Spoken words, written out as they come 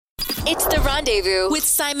It's The Rendezvous with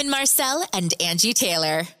Simon Marcel and Angie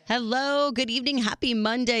Taylor. Hello, good evening, happy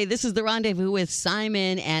Monday. This is The Rendezvous with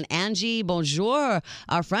Simon and Angie. Bonjour,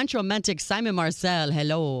 our French romantic Simon Marcel.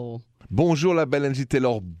 Hello. Bonjour la belle Angie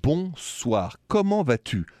Taylor. Bonsoir. Comment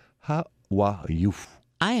vas-tu? How are you?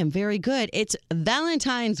 I am very good. It's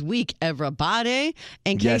Valentine's week, everybody.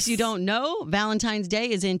 In case you don't know, Valentine's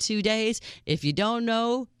Day is in 2 days. If you don't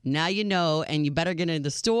know, now you know. And you better get into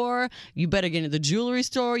the store. You better get into the jewelry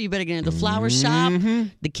store. You better get into the flower shop,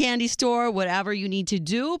 the candy store, whatever you need to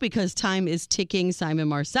do because time is ticking, Simon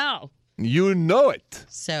Marcel. You know it.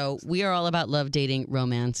 So we are all about love, dating,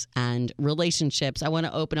 romance, and relationships. I want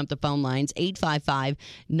to open up the phone lines,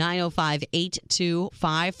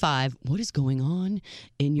 855-905-8255. What is going on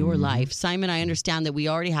in your life? Simon, I understand that we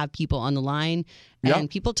already have people on the line and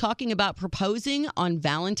people talking about proposing on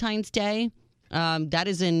Valentine's Day. That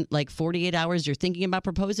is in like 48 hours. You're thinking about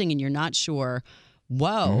proposing and you're not sure.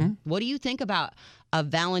 Whoa. What do you think about a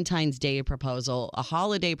Valentine's Day proposal, a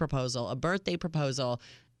holiday proposal, a birthday proposal?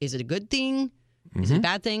 Is it a good thing? Is it a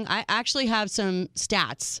bad thing? I actually have some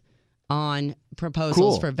stats on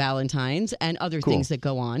proposals for Valentine's and other things that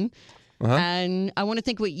go on. And I want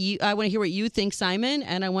to hear what you think, Simon,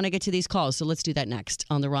 and I want to get to these calls. So let's do that next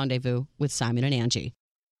on The Rendezvous with Simon and Angie.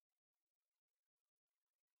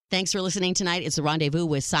 Thanks for listening tonight. It's The Rendezvous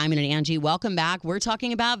with Simon and Angie. Welcome back. We're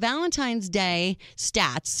talking about Valentine's Day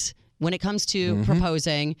stats when it comes to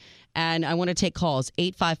proposing. And I want to take calls,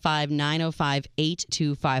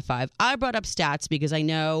 855-905-8255. I brought up stats because I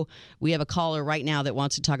know we have a caller right now that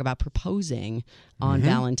wants to talk about proposing on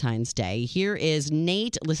Valentine's Day. Here is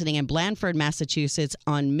Nate listening in Blandford, Massachusetts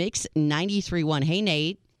on Mix 93.1. Hey,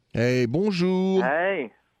 Nate. Hey, bonjour.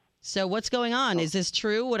 Hey. So what's going on? Is this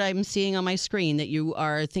true, what I'm seeing on my screen, that you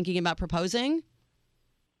are thinking about proposing?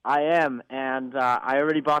 I am, and I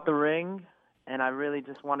already bought the ring, and I really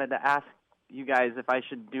just wanted to ask you guys if I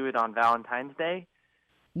should do it on Valentine's Day.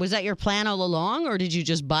 Was that your plan all along, or did you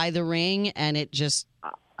just buy the ring and it just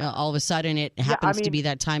all of a sudden it happens to be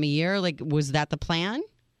that time of year? Like, was that the plan?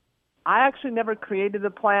 I actually never created the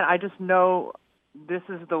plan. I just know this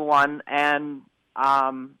is the one, and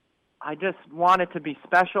I just want it to be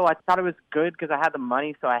special. I thought it was good because I had the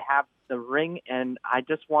money, so I have the ring, and I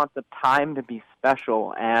just want the time to be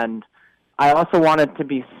special. And I also want it to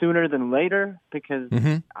be sooner than later because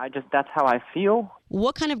that's how I feel.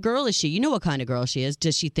 What kind of girl is she? You know what kind of girl she is.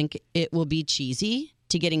 Does she think it will be cheesy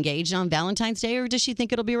to get engaged on Valentine's Day, or does she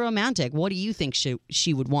think it'll be romantic? What do you think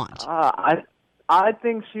she would want? I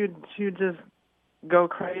think she'd just go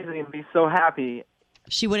crazy and be so happy.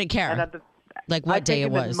 She wouldn't care. Like what day it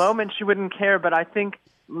was. I think in the moment she wouldn't care, but I think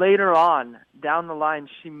later on, down the line,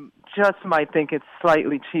 she just might think it's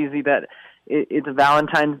slightly cheesy that it's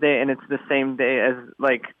Valentine's Day and it's the same day as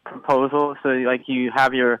like proposal. So like you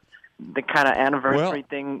have the kind of anniversary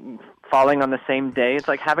thing falling on the same day. It's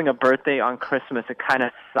like having a birthday on Christmas. It kind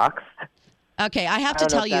of sucks. Okay, I have to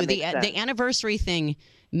tell you, the anniversary thing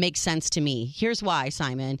makes sense to me. Here's why,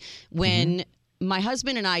 Simon. When my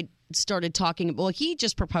husband and I started talking, well, he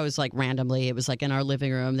just proposed like randomly. It was like in our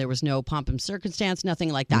living room. There was no pomp and circumstance, nothing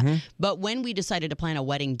like that. But when we decided to plan a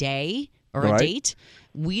wedding day or a date,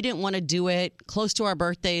 we didn't want to do it close to our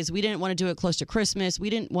birthdays. We didn't want to do it close to Christmas. We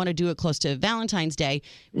didn't want to do it close to Valentine's Day.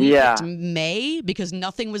 We picked May because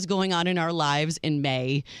nothing was going on in our lives in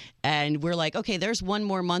May. And we're like, okay, there's one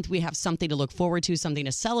more month. We have something to look forward to, something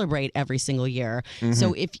to celebrate every single year.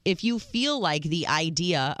 So if you feel like the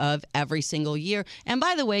idea of every single year, and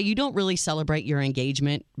by the way, you don't really celebrate your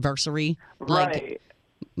engagement versary. Like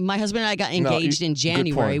my husband and I got engaged in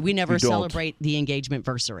January. We never celebrate the engagement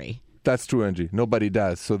versary. That's true, Angie. Nobody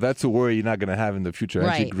does. So that's a worry you're not going to have in the future.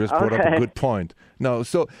 Angie just brought up a good point. No,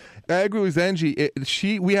 so I agree with Angie.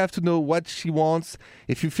 We have to know what she wants.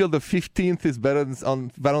 If you feel the 15th is better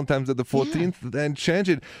on Valentine's than the 14th, then change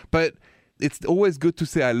it. But it's always good to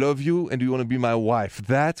say, I love you and you want to be my wife.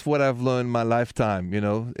 That's what I've learned in my lifetime. You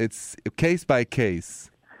know, it's case by case.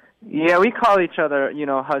 Yeah, we call each other,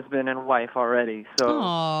 husband and wife already. So,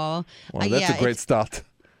 well, that's a great start.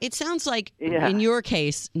 It sounds like in your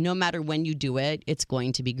case, no matter when you do it, it's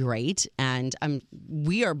going to be great. And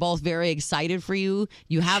we are both very excited for you.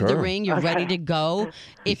 You have the ring. You're ready to go.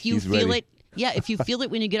 If you feel it, if you feel it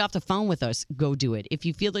when you get off the phone with us, go do it. If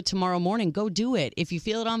you feel it tomorrow morning, go do it. If you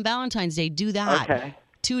feel it on Valentine's Day, do that. Okay.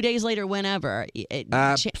 2 days later, whenever.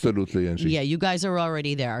 Absolutely, Angie. Yeah, you guys are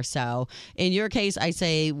already there. So in your case, I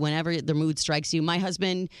say whenever the mood strikes you. My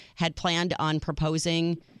husband had planned on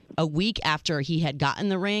proposing a week after he had gotten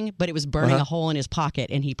the ring, but it was burning a hole in his pocket,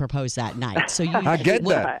 and he proposed that night. So I get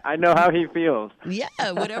that. I know how he feels. Yeah,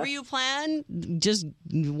 whatever you plan, just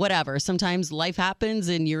whatever. Sometimes life happens,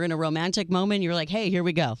 and you're in a romantic moment. You're like, hey, here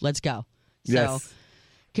we go. Let's go. Yes. So,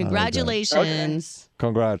 congratulations. Okay.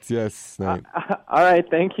 Congrats. Yes, Nate. All right.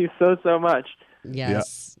 Thank you so much.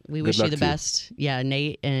 Yes. We wish you the best. Yeah,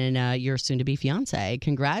 Nate and your soon-to-be fiance.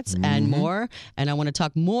 Congrats and more. And I want to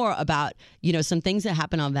talk more about, some things that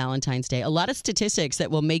happen on Valentine's Day. A lot of statistics that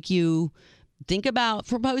will make you think about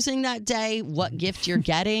proposing that day, what gift you're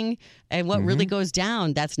getting, and what really goes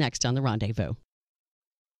down. That's next on The Rendezvous.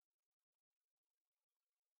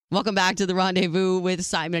 Welcome back to The Rendezvous with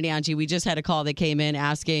Simon and Angie. We just had a call that came in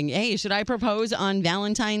asking, hey, should I propose on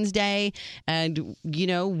Valentine's Day? And,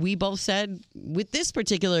 we both said, with this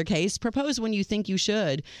particular case, propose when you think you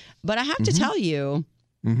should. But I have to tell you,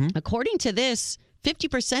 according to this,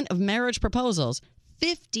 50% of marriage proposals,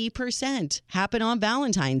 50% happen on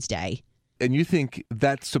Valentine's Day. And you think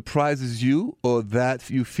that surprises you, or that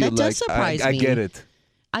you feel that does surprise I me. get it?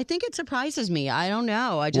 I think it surprises me. I don't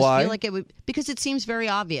know. I just feel like it would, because it seems very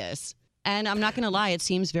obvious. And I'm not going to lie, it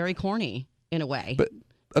seems very corny in a way. But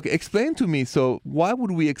okay, explain to me. So why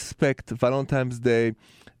would we expect Valentine's Day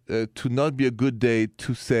to not be a good day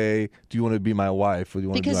to say, do you want to be my wife, or do you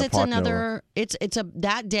want to be my partner?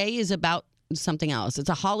 That day is about something else. It's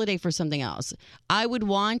a holiday for something else. I would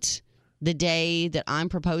want the day that I'm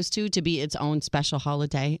proposed to be its own special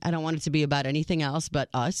holiday. I don't want it to be about anything else but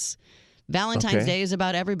us. Valentine's Day is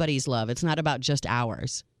about everybody's love. It's not about just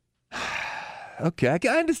ours. Okay,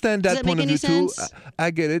 I understand that point of view too.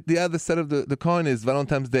 I get it. The other side of the coin is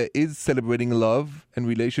Valentine's Day is celebrating love and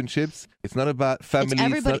relationships. It's not about family.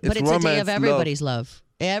 It's a day of everybody's love.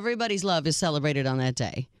 Everybody's love is celebrated on that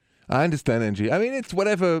day. I understand, Angie. I mean, it's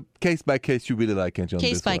whatever case by case you really like, Angie.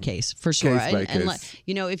 Case by case, for sure. Case by case.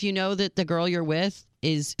 If you know that the girl you're with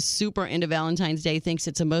is super into Valentine's Day, thinks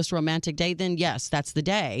it's the most romantic day, then yes, that's the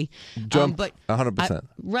day. Jump 100%.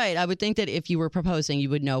 Right. I would think that if you were proposing, you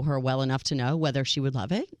would know her well enough to know whether she would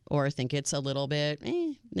love it or think it's a little bit,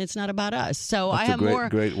 it's not about us. So that's I have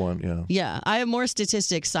great one, yeah. Yeah. I have more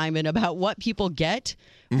statistics, Simon, about what people get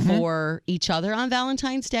for each other on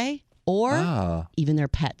Valentine's Day or even their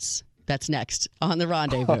pets. That's next on The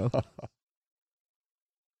Rendezvous.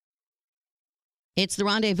 It's The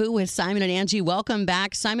Rendezvous with Simon and Angie. Welcome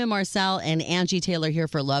back. Simon Marcel and Angie Taylor here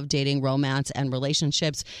for love, dating, romance, and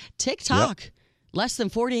relationships. TikTok, less than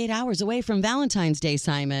 48 hours away from Valentine's Day,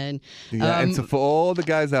 Simon. Yeah, and so for all the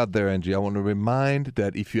guys out there, Angie, I want to remind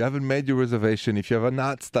that if you haven't made your reservation, if you have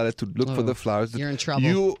not started to look for the flowers, you're in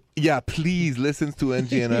trouble. Please listen to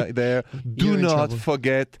Angie and I there. Do not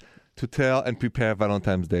forget to tell and prepare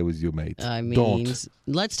Valentine's Day with your mate.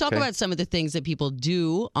 Let's talk about some of the things that people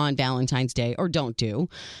do on Valentine's Day or don't do.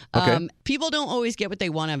 People don't always get what they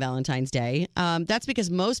want on Valentine's Day. That's because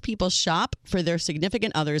most people shop for their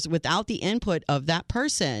significant others without the input of that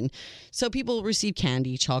person. So people receive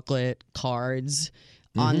candy, chocolate, cards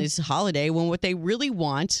on this holiday when what they really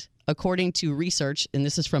want, according to research, and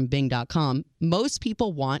this is from Bing.com, most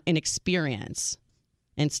people want an experience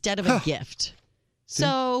instead of a gift.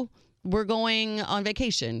 So we're going on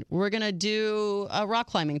vacation. We're going to do a rock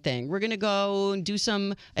climbing thing. We're going to go and do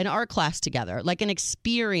an art class together, like an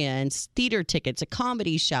experience, theater tickets, a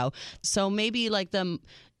comedy show. So maybe like this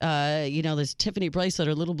Tiffany bracelet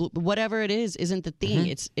or little blue, whatever it is, isn't the thing.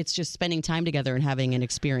 It's just spending time together and having an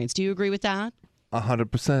experience. Do you agree with that?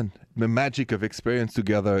 100%. The magic of experience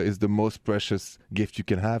together is the most precious gift you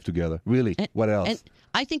can have together. Really. What else? And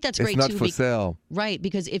I think that's great, too. It's too. not for sale. Right,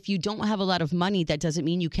 because if you don't have a lot of money, that doesn't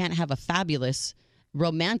mean you can't have a fabulous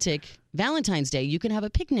romantic Valentine's Day. You can have a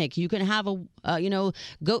picnic. You can have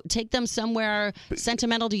go take them somewhere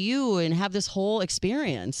sentimental to you and have this whole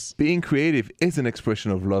experience. Being creative is an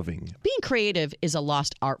expression of loving. Being creative is a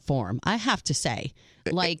lost art form, I have to say.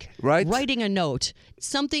 Like writing a note,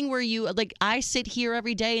 something where I sit here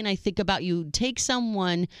every day and I think about you. Take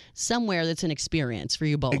someone somewhere that's an experience for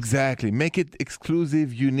you both. Exactly. Make it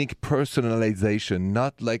exclusive, unique personalization,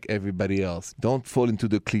 not like everybody else. Don't fall into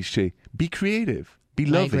the cliche. Be creative. Be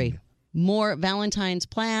loving. I agree. More Valentine's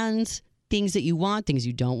plans, things that you want, things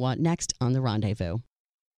you don't want, next on The Rendezvous.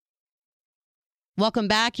 Welcome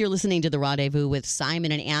back. You're listening to The Rendezvous with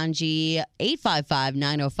Simon and Angie.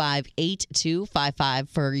 855-905-8255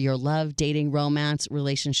 for your love, dating, romance,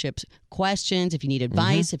 relationships questions. If you need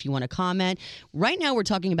advice, if you want to comment. Right now we're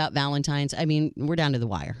talking about Valentine's. I mean, we're down to the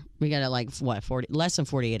wire. We got to 40, less than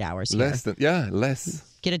 48 hours here. Less.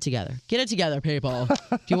 Get it together. Get it together, people.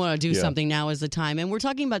 If you want to do something, now is the time. And we're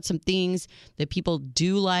talking about some things that people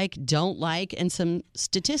do like, don't like, and some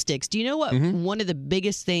statistics. Do you know what one of the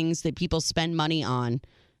biggest things that people spend money on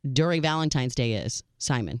during Valentine's Day is,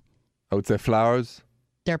 Simon? I would say flowers.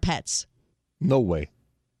 Their pets. No way.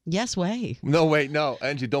 Yes, way. No way. No,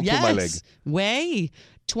 Angie, don't pull my leg. Way.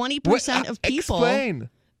 20% of people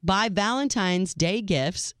buy Valentine's Day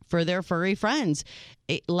gifts for their furry friends.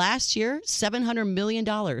 Last year, $700 million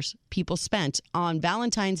people spent on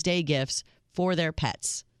Valentine's Day gifts for their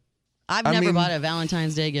pets. I've never bought a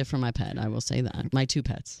Valentine's Day gift for my pet. I will say that. My 2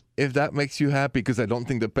 pets. If that makes you happy, because I don't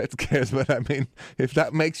think the pet cares, but I mean, if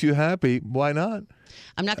that makes you happy, why not?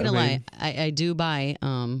 I'm not going to lie. I do buy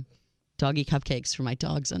doggy cupcakes for my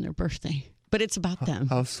dogs on their birthday. But it's about them.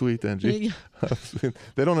 How sweet, Angie. How sweet.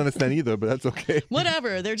 They don't understand either, but that's okay.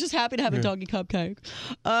 Whatever. They're just happy to have a doggy cupcake.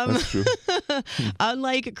 That's true.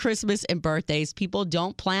 Unlike Christmas and birthdays, people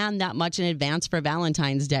don't plan that much in advance for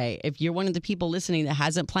Valentine's Day. If you're one of the people listening that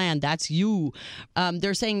hasn't planned, that's you.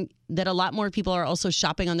 They're saying that a lot more people are also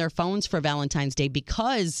shopping on their phones for Valentine's Day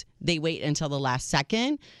because they wait until the last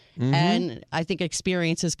second. And I think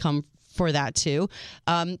experiences come for that too.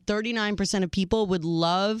 39% of people would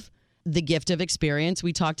love the gift of experience.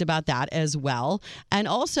 We talked about that as well. And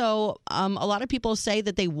also, a lot of people say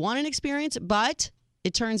that they want an experience, but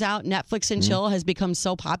it turns out Netflix and chill has become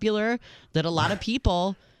so popular that a lot of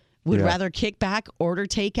people would rather kick back, order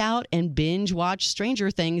takeout, and binge watch Stranger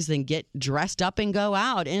Things than get dressed up and go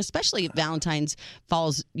out. And especially if Valentine's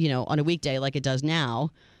falls, on a weekday like it does now.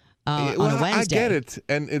 On a Wednesday. I get it,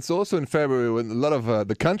 and it's also in February when a lot of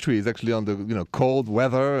the country is actually on the cold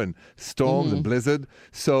weather and storms and blizzard.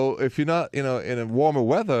 So if you're not in a warmer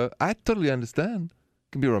weather, I totally understand.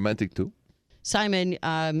 It can be romantic too. Simon,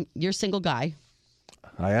 you're a single guy.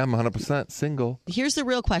 I am 100% single. Here's the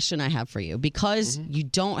real question I have for you, because you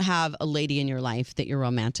don't have a lady in your life that you're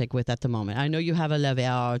romantic with at the moment. I know you have a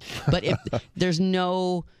lover, but if there's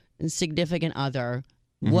no significant other,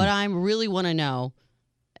 what I really want to know.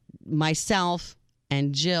 Myself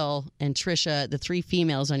and Jill and Trisha, the 3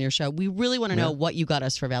 females on your show, we really want to know what you got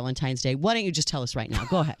us for Valentine's Day. Why don't you just tell us right now?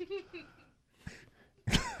 Go ahead.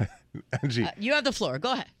 Angie, you have the floor.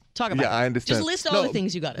 Go ahead. Talk about it. Yeah, I understand. Just list all the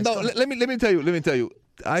things you got us. No, let me tell you.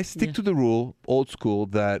 I stick to the rule, old school,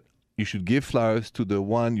 that you should give flowers to the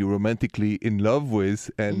one you're romantically in love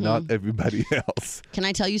with and not everybody else. Can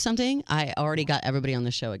I tell you something? I already got everybody on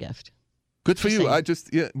the show a gift. Good for you.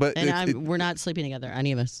 But we're not sleeping together,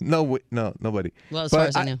 any of us. No, nobody. Well, as far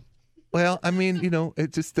as I know. Well, I mean,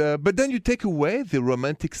 it's just. But then you take away the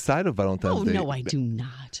romantic side of Valentine's Day. Oh no, I do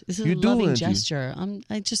not. This is a loving gesture.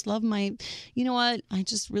 I just love my. You know what? I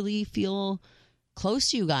just really feel close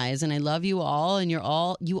to you guys, and I love you all, and you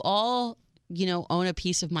all, own a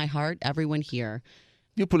piece of my heart. Everyone here.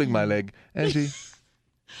 You're pulling my leg, Angie.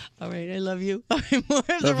 All right, I love you. All right, more of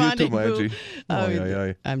the Love you too, rendezvous.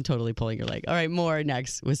 Angie. I'm totally pulling your leg. All right, more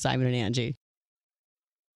next with Simon and Angie.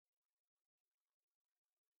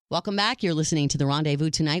 Welcome back. You're listening to The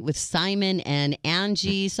Rendezvous tonight with Simon and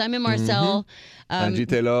Angie. Simon Marcel. Angie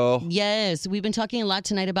Taylor. Yes, we've been talking a lot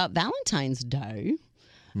tonight about Valentine's Day.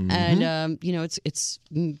 And, it's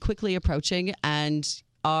quickly approaching. And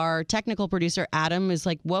our technical producer, Adam, is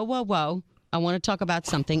like, whoa. I want to talk about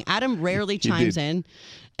something. Adam rarely chimes in,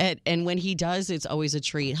 and when he does, it's always a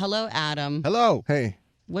treat. Hello, Adam. Hello. Hey.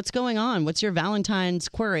 What's going on? What's your Valentine's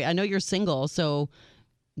query? I know you're single, so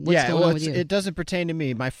what's going on with you? It doesn't pertain to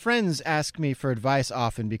me. My friends ask me for advice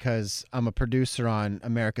often because I'm a producer on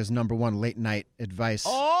America's #1 late night advice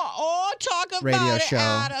talk about radio it, show.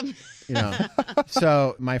 Adam.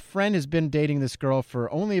 So my friend has been dating this girl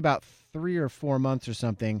for only about 3 or 4 months or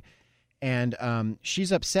something, and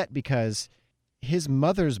she's upset because his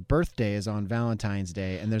mother's birthday is on Valentine's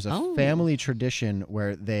Day, and there's a family tradition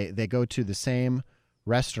where they go to the same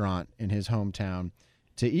restaurant in his hometown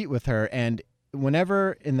to eat with her. And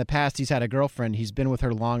whenever in the past he's had a girlfriend, he's been with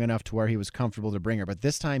her long enough to where he was comfortable to bring her. But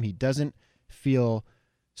this time he doesn't feel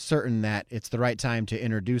certain that it's the right time to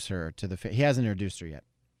introduce her to he hasn't introduced her yet.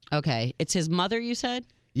 Okay. It's his mother, you said?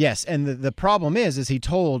 Yes, and the problem is he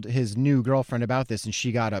told his new girlfriend about this, and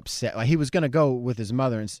she got upset. Like, he was going to go with his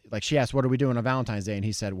mother, and she asked, "What are we doing on Valentine's Day?" And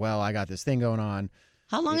he said, "Well, I got this thing going on."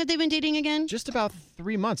 How long have they been dating again? Just about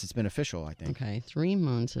 3 months. It's been official, I think. Okay, 3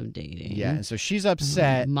 months of dating. Yeah, and so she's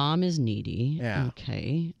upset. Mom is needy. Yeah.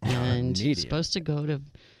 Okay, and supposed to go to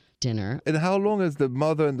dinner. And how long has the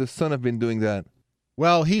mother and the son have been doing that?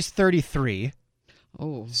 Well, he's 33.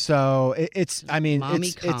 Oh. So it's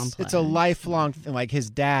a lifelong thing. Like his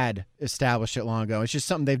dad established it long ago. It's just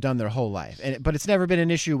something they've done their whole life. But it's never been an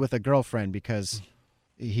issue with a girlfriend because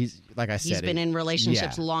he's, like I said, he's been in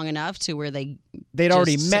relationships long enough to where they'd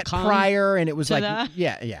already met prior, and it was like,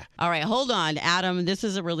 yeah. All right, hold on, Adam. This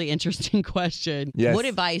is a really interesting question. Yes. What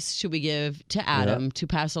advice should we give to Adam to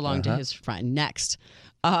pass along to his friend next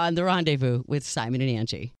on The Rendezvous with Simon and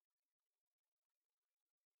Angie?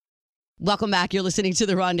 Welcome back. You're listening to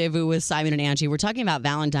The Rendezvous with Simon and Angie. We're talking about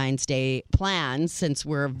Valentine's Day plans since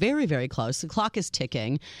we're very, very close. The clock is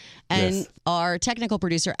ticking. And our technical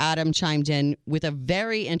producer, Adam, chimed in with a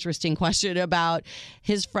very interesting question about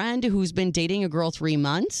his friend who's been dating a girl 3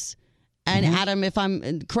 months. And Adam,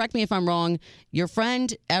 correct me if I'm wrong, your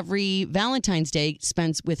friend every Valentine's Day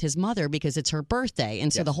spends with his mother because it's her birthday.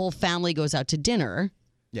 And so the whole family goes out to dinner.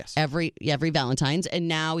 Yes. Every Valentine's. And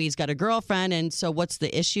now he's got a girlfriend. And so what's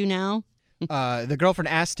the issue now? The girlfriend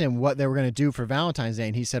asked him what they were going to do for Valentine's Day,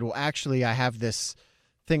 and he said, well, actually, I have this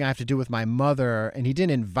thing I have to do with my mother, and he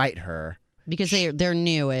didn't invite her. Because they're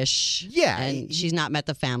newish. Yeah. And she's not met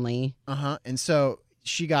the family. And so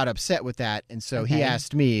she got upset with that, and so he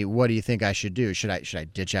asked me, what do you think I should do? Should I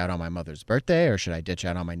ditch out on my mother's birthday, or should I ditch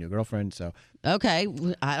out on my new girlfriend? So okay.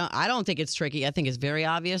 I don't think it's tricky. I think it's very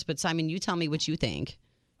obvious, but Simon, you tell me what you think.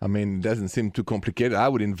 I mean, it doesn't seem too complicated. I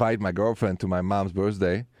would invite my girlfriend to my mom's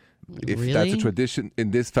birthday. If that's a tradition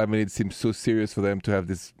in this family, it seems so serious for them to have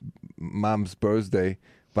this mom's birthday,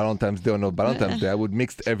 Valentine's Day or no Valentine's Day. I would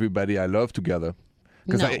mix everybody I love together.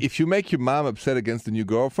 Because if you make your mom upset against the new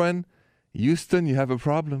girlfriend, Houston, you have a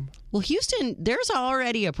problem. Well, Houston, there's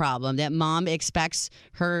already a problem that mom expects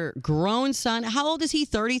her grown son. How old is he?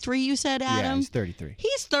 33, you said, Adam? Yeah, he's 33.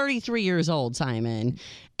 He's 33 years old, Simon.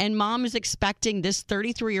 And mom is expecting this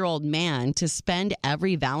 33-year-old man to spend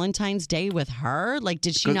every Valentine's Day with her? Like,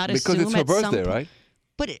 did she not assume because it's her at some birthday, point? right?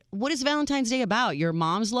 But what is Valentine's Day about? Your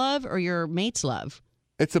mom's love or your mate's love?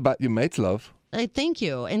 It's about your mate's love. Thank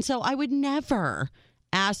you. And so I would never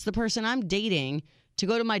ask the person I'm dating to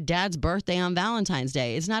go to my dad's birthday on Valentine's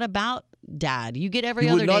Day. It's not about dad. You get every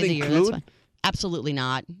other day of the year. That's fine. Absolutely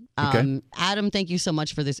not. Okay. Adam, thank you so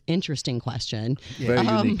much for this interesting question. Very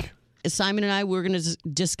unique. Simon and I, we're going to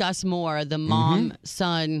discuss more the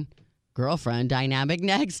mom-son-girlfriend dynamic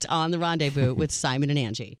next on The Rendezvous with Simon and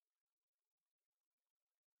Angie.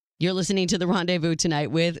 You're listening to The Rendezvous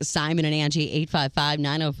tonight with Simon and Angie,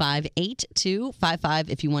 855-905-8255.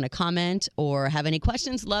 If you want to comment or have any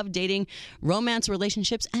questions, love dating, romance,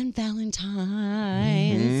 relationships, and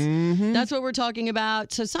Valentines. That's what we're talking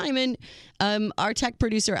about. So Simon, our tech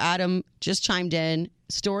producer, Adam, just chimed in.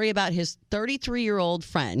 Story about his 33-year-old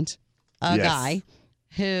friend, guy,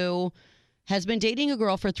 who has been dating a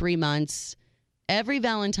girl for 3 months. Every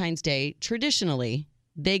Valentine's Day, traditionally,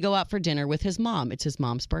 they go out for dinner with his mom. It's his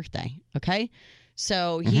mom's birthday. Okay.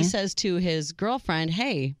 So he says to his girlfriend,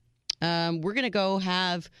 hey, we're going to go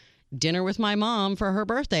have dinner with my mom for her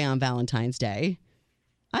birthday on Valentine's Day.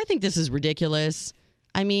 I think this is ridiculous.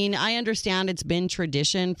 I mean, I understand it's been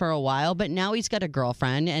tradition for a while, but now he's got a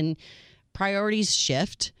girlfriend and priorities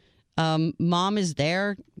shift. Mom is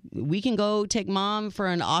there. We can go take mom for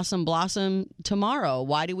an awesome blossom tomorrow.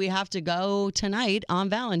 Why do we have to go tonight on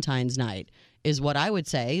Valentine's night? Is what I would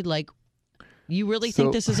say. Like, you really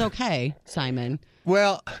think this is okay, Simon?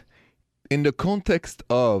 Well, in the context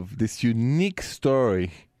of this unique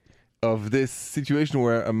story of this situation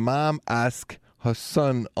where a mom asks her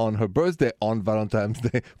son on her birthday on Valentine's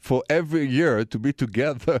Day for every year to be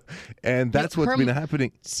together, and that's what's been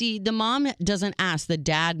happening. See, the mom doesn't ask. The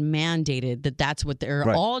dad mandated that that's what they're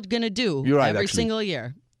all going to do every single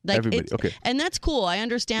year. Like, everybody, okay. And that's cool. I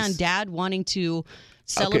understand dad wanting to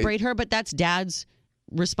celebrate her, but that's dad's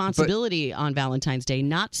responsibility on Valentine's Day,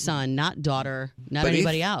 not son, not daughter, not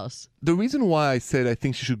anybody else. The reason why I said I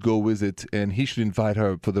think she should go with it and he should invite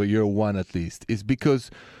her for the year one at least is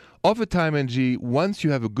because over time, Angie, once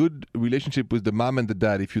you have a good relationship with the mom and the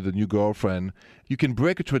dad, if you're the new girlfriend, you can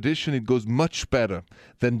break a tradition. It goes much better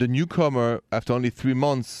than the newcomer after only 3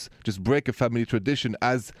 months just break a family tradition.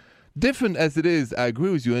 As different as it is, I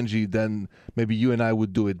agree with you, Angie, then maybe you and I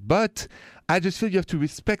would do it. But I just feel you have to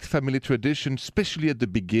respect family tradition, especially at the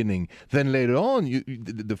beginning. Then later on,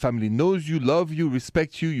 the family knows you, love you,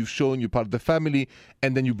 respect you, you've shown you're part of the family,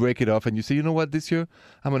 and then you break it off and you say, you know what, this year,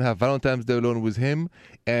 I'm going to have Valentine's Day alone with him,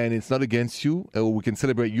 and it's not against you, or we can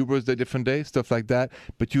celebrate your birthday different day, stuff like that,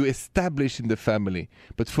 but you establish in the family.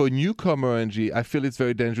 But for a newcomer, Angie, I feel it's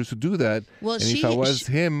very dangerous to do that. Well, and if I was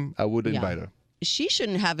him, I would invite her. She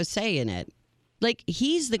shouldn't have a say in it. Like,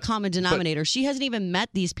 he's the common denominator. She hasn't even met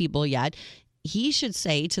these people yet. He should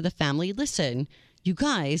say to the family, listen, you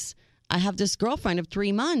guys, I have this girlfriend of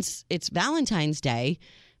 3 months. It's Valentine's Day.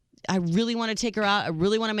 I really want to take her out. I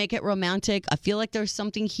really want to make it romantic. I feel like there's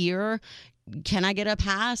something here. Can I get a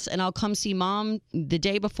pass? And I'll come see mom the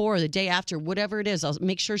day before or the day after, whatever it is. I'll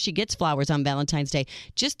make sure she gets flowers on Valentine's Day.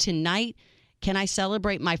 Just tonight, can I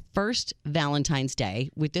celebrate my first Valentine's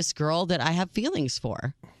Day with this girl that I have feelings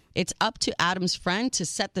for? It's up to Adam's friend to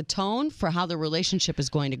set the tone for how the relationship is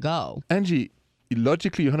going to go. Angie,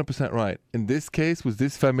 logically, you're 100% right. In this case, with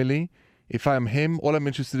this family, if I'm him, all I'm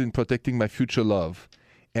interested in protecting my future love.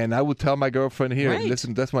 And I would tell my girlfriend here,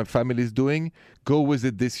 listen, that's what my family's doing. Go with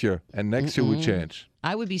it this year. And next year we change.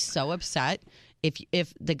 I would be so upset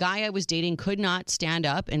if the guy I was dating could not stand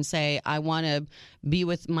up and say, I want to be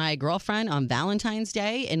with my girlfriend on Valentine's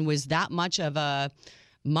Day, and was that much of a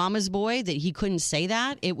mama's boy that he couldn't say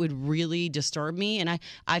that. It would really disturb me. And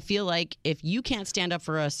I feel like if you can't stand up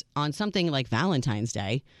for us on something like Valentine's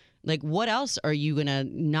Day, like, what else are you going to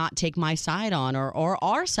not take my side on or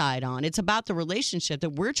our side on? It's about the relationship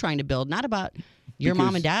that we're trying to build, not about your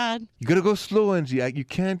mom and dad. You got to go slow, Angie. You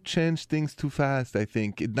can't change things too fast, I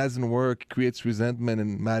think. It doesn't work. It creates resentment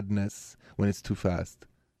and madness when it's too fast.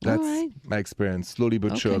 That's my experience, slowly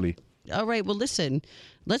but surely. All right. Well, listen,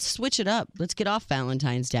 let's switch it up. Let's get off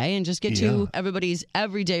Valentine's Day and just get to everybody's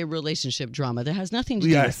everyday relationship drama that has nothing to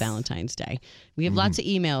do with Valentine's Day. We have lots of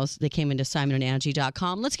emails that came into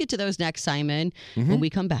SimonandAngie.com. Let's get to those next, Simon, when we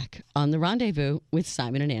come back on The Rendezvous with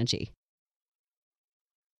Simon and Angie.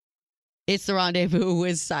 It's The Rendezvous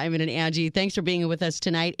with Simon and Angie. Thanks for being with us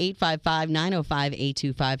tonight.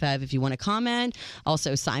 855-905-8255 if you want to comment.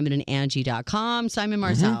 Also, SimonandAngie.com. Simon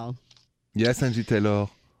Marcel. Yes, Angie Taylor.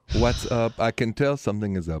 What's up? I can tell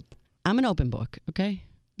something is up. I'm an open book, okay?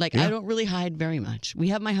 Like, I don't really hide very much. We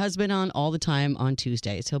have my husband on all the time on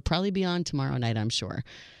Tuesdays. He'll probably be on tomorrow night, I'm sure.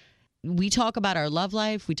 We talk about our love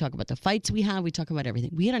life. We talk about the fights we have. We talk about everything.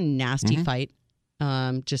 We had a nasty fight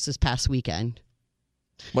just this past weekend.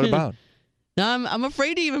 What about? I'm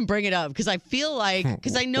afraid to even bring it up because I feel like,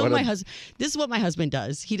 because I know my husband, this is what my husband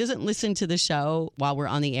does. He doesn't listen to the show while we're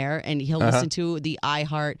on the air, and he'll listen to the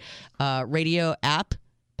iHeart radio app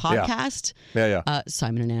podcast.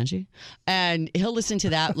 Simon and Angie. And he'll listen to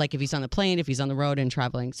that like if he's on the plane, if he's on the road and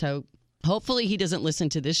traveling. So hopefully he doesn't listen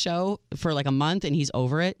to this show for like a month and he's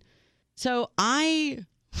over it. So I'm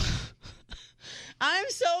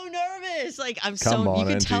so nervous. Like you can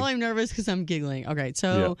Angie. tell I'm nervous because I'm giggling. Okay,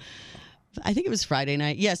 so I think it was Friday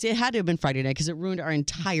night. Yes, it had to have been Friday night because it ruined our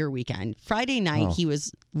entire weekend. Friday night he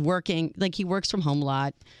was working, like he works from home a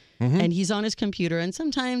lot. And he's on his computer, and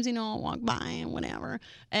sometimes, I'll walk by and whatever.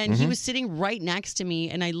 And he was sitting right next to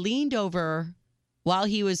me, and I leaned over while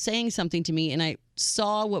he was saying something to me, and I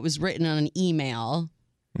saw what was written on an email,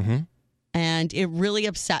 and it really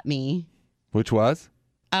upset me. Which was?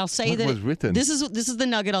 I'll say what that was written? This is the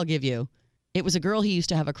nugget I'll give you. It was a girl he used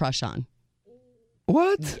to have a crush on.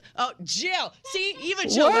 What? Oh, Jill. See, even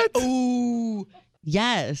Jill. What? Ooh.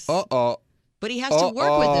 Yes. Uh-oh. But he has to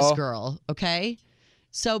work with this girl, okay?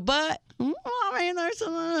 So, all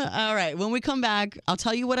right, when we come back, I'll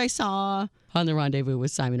tell you what I saw on The Rendezvous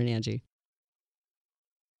with Simon and Angie.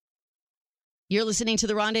 You're listening to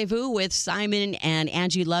The Rendezvous with Simon and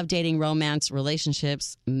Angie. Love, dating, romance,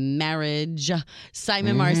 relationships, marriage.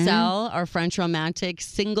 Simon Marcel, our French romantic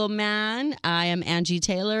single man. I am Angie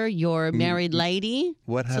Taylor, your married lady.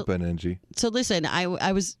 What happened, Angie? So listen,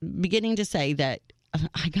 I was beginning to say that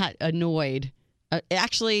I got annoyed.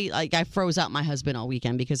 Actually, I froze out my husband all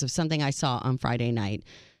weekend because of something I saw on Friday night.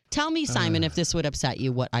 Tell me, Simon, if this would upset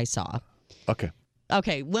you, what I saw.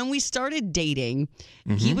 Okay, when we started dating,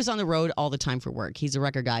 he was on the road all the time for work. He's a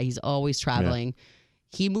record guy. He's always traveling.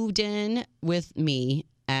 He moved in with me,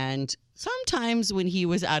 and sometimes when he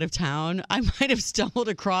was out of town, I might have stumbled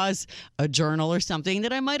across a journal or something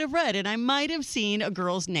that I might have read, and I might have seen a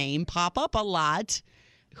girl's name pop up a lot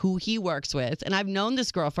who he works with. And I've known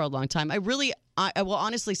this girl for a long time. I will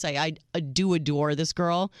honestly say I do adore this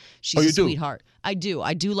girl. She's a sweetheart. I do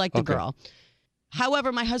like the girl.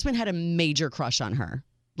 However, my husband had a major crush on her,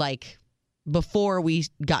 like before we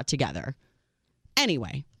got together.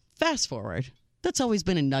 Anyway, fast forward. That's always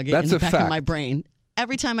been a nugget in the back of my brain.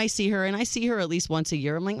 Every time I see her, and I see her at least once a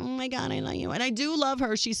year, I'm like, oh my God, I love you. And I do love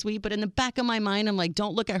her. She's sweet. But in the back of my mind, I'm like,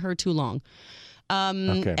 don't look at her too long.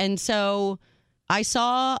 And so I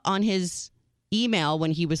saw on his email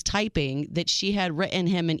when he was typing that she had written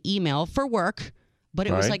him an email for work, but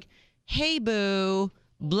it was like, hey, boo,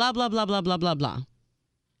 blah, blah, blah, blah, blah, blah, blah.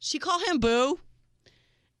 She called him boo.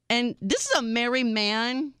 And this is a married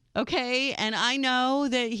man, okay? And I know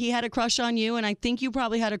that he had a crush on you, and I think you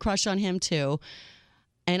probably had a crush on him too.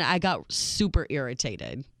 And I got super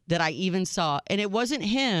irritated that I even saw, and it wasn't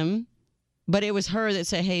him. But it was her that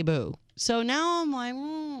said, hey, boo. So now I'm like,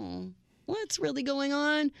 what's really going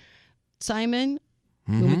on? Simon,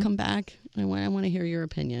 when we come back, I want to hear your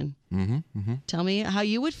opinion. Tell me how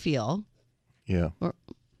you would feel. Yeah. Or,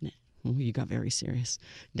 you got very serious.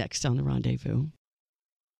 Next on The Rendezvous.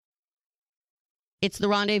 It's The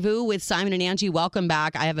Rendezvous with Simon and Angie. Welcome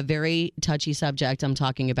back. I have a very touchy subject I'm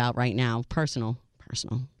talking about right now. Personal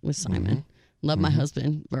with Simon. Love my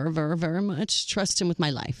husband very, very, very much. Trust him with my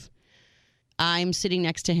life. I'm sitting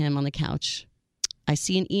next to him on the couch. I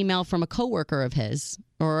see an email from a coworker of his,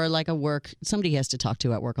 or like somebody he has to talk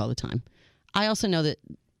to at work all the time. I also know that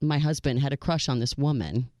my husband had a crush on this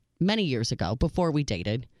woman many years ago before we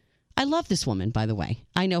dated. I love this woman, by the way.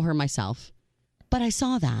 I know her myself. But I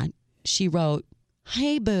saw that. She wrote,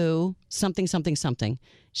 hey, boo, something, something, something.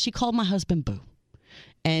 She called my husband boo.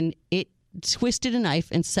 And it twisted a knife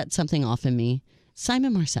and set something off in me.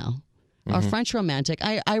 Simon Marcel, our French romantic.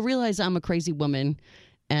 I realize I'm a crazy woman,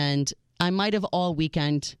 and I might have all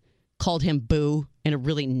weekend called him boo in a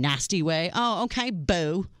really nasty way. Oh, okay,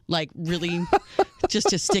 boo. Like really just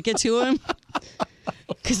to stick it to him.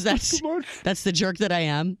 Because that's the jerk that I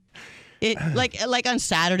am. It like on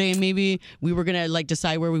Saturday, maybe we were going to like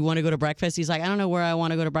decide where we want to go to breakfast. He's like, I don't know where I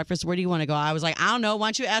want to go to breakfast. Where do you want to go? I was like, I don't know. Why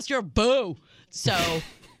don't you ask your boo? So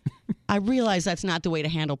I realized that's not the way to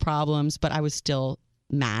handle problems, but I was still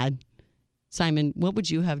mad. Simon, what would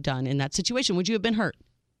you have done in that situation? Would you have been hurt?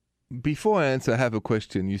 Before I answer, I have a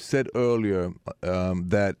question. You said earlier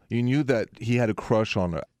that you knew that he had a crush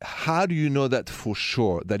on her. How do you know that for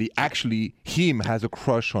sure, that him has a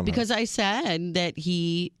crush on her? Because I said that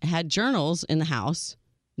he had journals in the house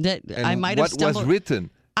that I might have stumbled. What was written?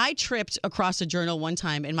 I tripped across a journal one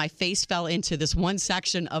time and my face fell into this one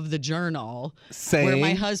section of the journal where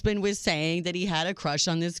my husband was saying that he had a crush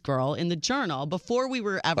on this girl in the journal before we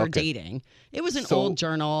were ever dating. It was an old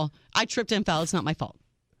journal. I tripped and fell. It's not my fault.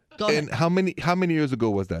 Go ahead. And how many years ago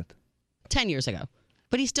was that? 10 years ago.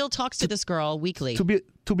 But he still talks to this girl weekly.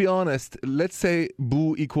 To be honest, let's say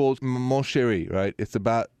boo equals mon chéri, right? It's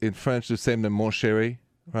about, in French, the same as mon chéri,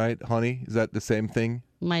 right, honey? Is that the same thing?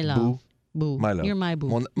 My love. Boo. My love. You're my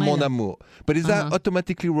boo. Mon amour. But is that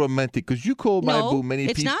automatically romantic? Because you call my boo many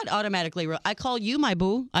people. It's not automatically. I call you my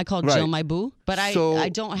boo. I call Jill my boo. But I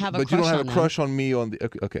don't have a crush on them. But you don't have a crush on me.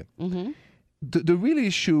 Okay. The real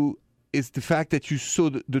issue is the fact that you saw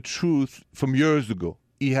the truth from years ago.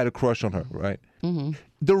 He had a crush on her, right?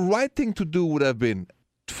 The right thing to do would have been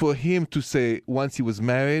for him to say, once he was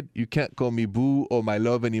married, you can't call me boo or my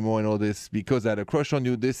love anymore and all this because I had a crush on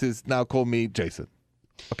you. This is now call me Jason.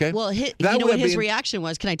 Okay? Well, you know what his reaction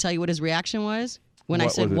was? Can I tell you what his reaction was? When I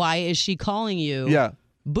said, why is she calling you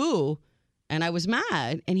boo? And I was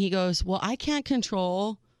mad. And he goes, well, I can't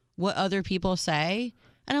control what other people say.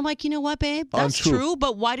 And I'm like, you know what, babe? That's true.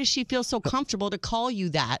 But why does she feel so comfortable to call you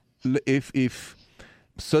that? If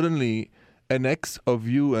suddenly an ex of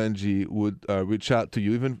you, Angie, would reach out to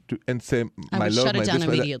you and say, my love, shut it down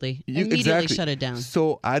immediately. Immediately shut it down.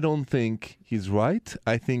 So I don't think he's right.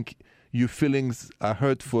 I think your feelings are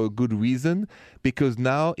hurt for a good reason, because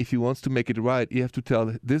now if he wants to make it right, you have to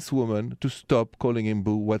tell this woman to stop calling him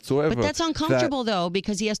boo whatsoever. But that's uncomfortable, though,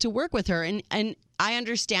 because he has to work with her. And I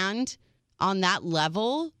understand on that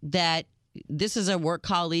level that this is a work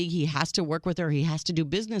colleague. He has to work with her. He has to do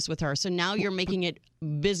business with her. So now you're making it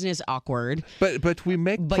business awkward. But we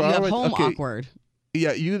make you have home awkward.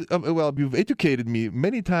 Yeah, you've educated me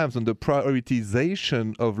many times on the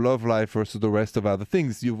prioritization of love life versus the rest of other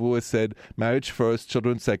things. You've always said marriage first,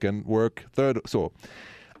 children second, work third. So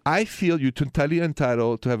I feel you're totally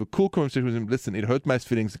entitled to have a cool conversation with him. Listen, it hurt my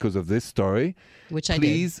feelings because of this story. Which I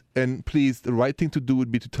did. Please, the right thing to do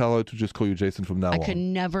would be to tell her to just call you Jason from now on. I could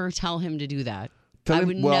never tell him to do that. I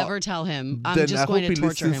would never tell him. I'm just going to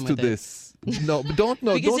torture him with this. No, don't.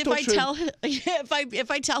 No, because don't if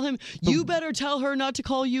I tell him, you better tell her not to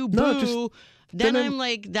call you boo. Then I'm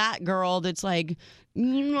like that girl that's like,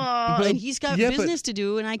 and he's got business to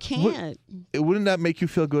do, and I can't. Wouldn't that make you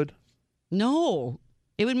feel good? No,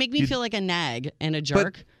 it would make me feel like a nag and a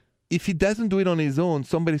jerk. But if he doesn't do it on his own,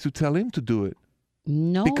 somebody should tell him to do it.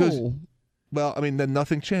 No, because then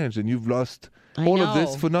nothing changed, and you've lost all of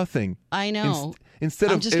this for nothing. I know.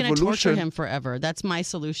 Instead I'm of just evolution, going to torture him forever. That's my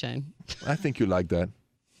solution. I think you like that.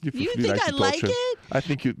 You think I like it? I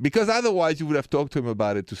think because otherwise you would have talked to him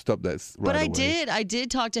about it to stop this. But I did. I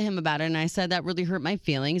did talk to him about it, and I said that really hurt my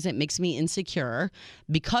feelings. It makes me insecure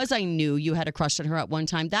because I knew you had a crush on her at one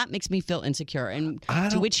time. That makes me feel insecure. And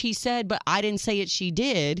to which he said, "But I didn't say it. She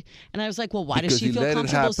did." And I was like, "Well, why does she feel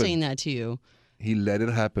comfortable saying that to you?" He let it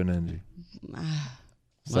happen, Angie.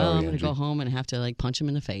 Well, I'm going to go home and have to punch him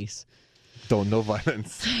in the face. No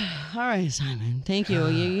violence. All right, Simon. Thank you.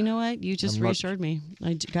 You know what? You just reassured me.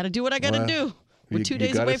 I got to do what I got to do. We're 2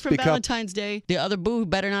 days away from Valentine's Day. The other boo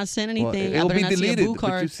better not send anything. It'll be deleted. See a boo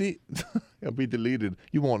card. But you see, it'll be deleted.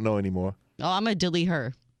 You won't know anymore. Oh, I'm going to delete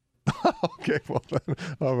her. Okay, well,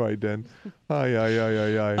 all right then. Ay.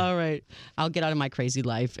 All right. I'll get out of my crazy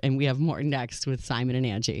life, and we have more next with Simon and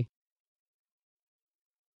Angie.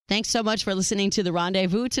 Thanks so much for listening to The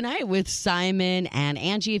Rendezvous tonight with Simon and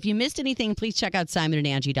Angie. If you missed anything, please check out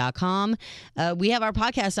simonandangie.com. We have our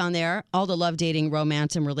podcast on there, all the love, dating,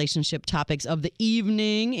 romance, and relationship topics of the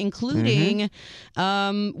evening, including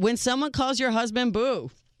when someone calls your husband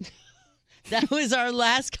boo. That was our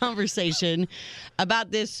last conversation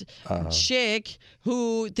about this chick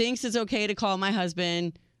who thinks it's okay to call my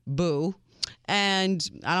husband boo. And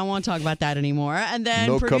I don't want to talk about that anymore. And then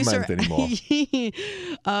no comment anymore.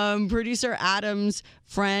 Producer Adam's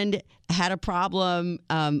friend had a problem.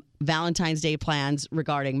 Valentine's Day plans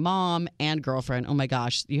regarding mom and girlfriend. Oh my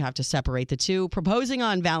gosh, you have to separate the two. Proposing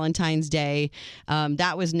on Valentine's Day.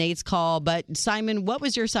 That was Nate's call. But Simon, what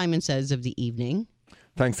was your Simon Says of the evening?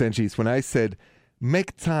 Thanks, Angie. It's when I said,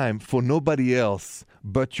 make time for nobody else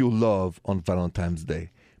but your love on Valentine's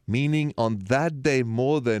Day. Meaning on that day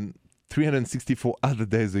more than 364 other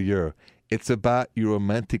days a year. It's about your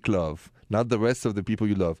romantic love, not the rest of the people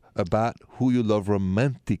you love. About who you love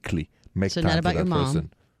romantically. Make time not about for your that mom,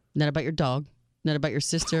 person. Not about your dog, not about your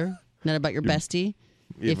sister, not about your bestie.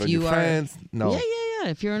 If you are friends, no. Yeah.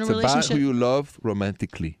 If you're in a it's relationship, about who you love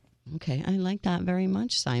romantically. Okay, I like that very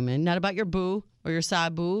much, Simon. Not about your boo or your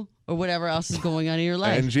side boo or whatever else is going on in your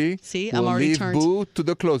life. Angie, see, we'll I'm already leave turned. boo to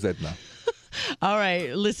the closet now. All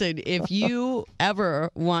right. Listen, if you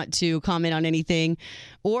ever want to comment on anything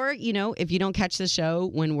or, if you don't catch the show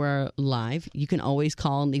when we're live, you can always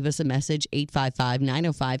call and leave us a message,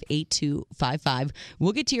 855-905-8255.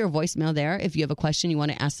 We'll get to your voicemail there. If you have a question you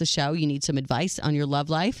want to ask the show, you need some advice on your love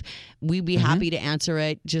life, we'd be happy to answer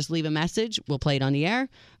it. Just leave a message. We'll play it on the air.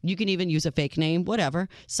 You can even use a fake name, whatever.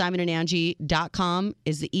 simonandangie.com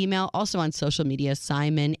is the email. Also on social media,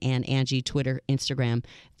 Simon and Angie, Twitter, Instagram,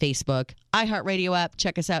 Facebook, iHeartRadio app.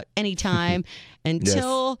 Check us out anytime.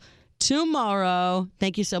 Until tomorrow,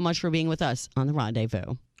 thank you so much for being with us on The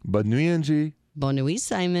Rendezvous. Bonne nuit, Angie. Bonne nuit,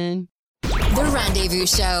 Simon. The Rendezvous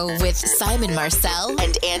Show with Simon Marcel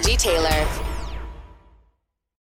and Angie Taylor.